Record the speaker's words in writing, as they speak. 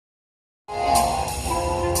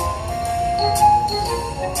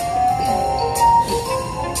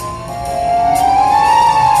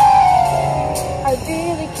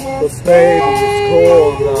Baby, it's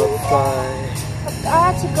cold outside. I've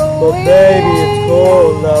got to go But away. baby, it's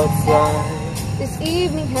cold outside. This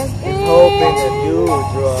evening has been Hoping that you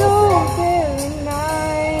drop so in. very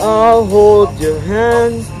nice. I'll hold your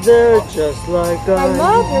hands, they're just like My ice.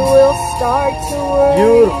 mother will start to worry.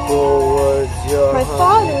 Beautiful words, your My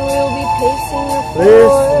father will be pacing the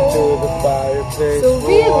Listen floor. to the fireplace So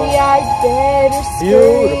really I'd better stay.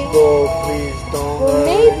 Beautiful, please don't Well, hurry.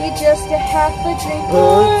 maybe just a half a drink Put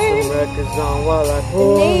more. some records on while I The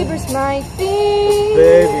pour. neighbors might think,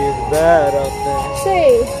 Baby, it's bad out there. say,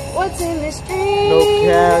 what's in this drink? No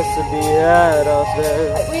cash to be had out there.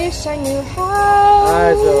 I wish I knew how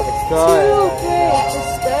Eyes are like to starlight break now. the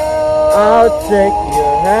spell. I'll take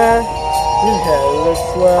your hand, your hair looks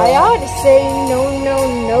swell. I ought to say no, no,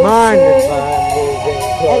 no, Mind if sir. I'm moving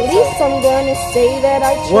closer? At least I'm gonna say that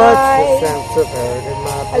I What's the tried. sense of hurting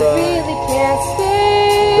my I pride? really can't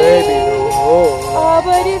stay. Baby, don't hold. Oh,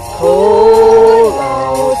 but it's Cold cold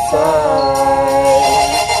outside.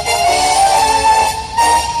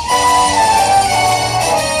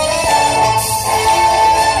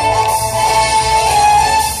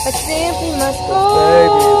 I simply must go.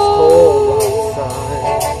 Baby, it's cold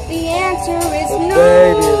outside. The answer is But no.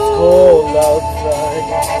 baby, it's cold outside.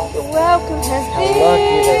 The welcome has How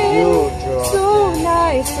lucky that been you dropped so in.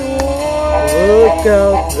 nice and warm. Look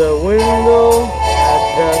out the window at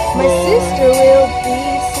that My storm. sister will be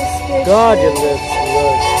suspicious. God, your lips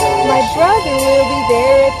look delicious. My brother will be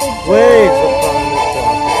there at the door. Waves upon the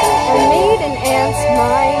Our top. maid and aunt's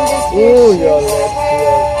mind is Ooh, vicious. your lips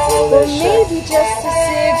look Or delicious. maybe just a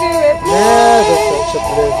cigarette Never more. such a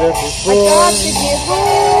blizzard I before. got to get It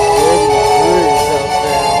home. was breeze out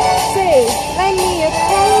there. Say, lend me a It's up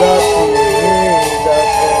phone. to your knees out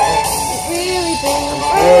there. It's really been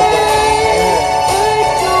Good rough, man. but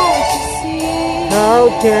don't you see? How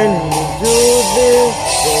can you do this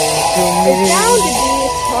thing to me? There's bound to be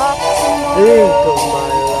a talk Think tomorrow. of my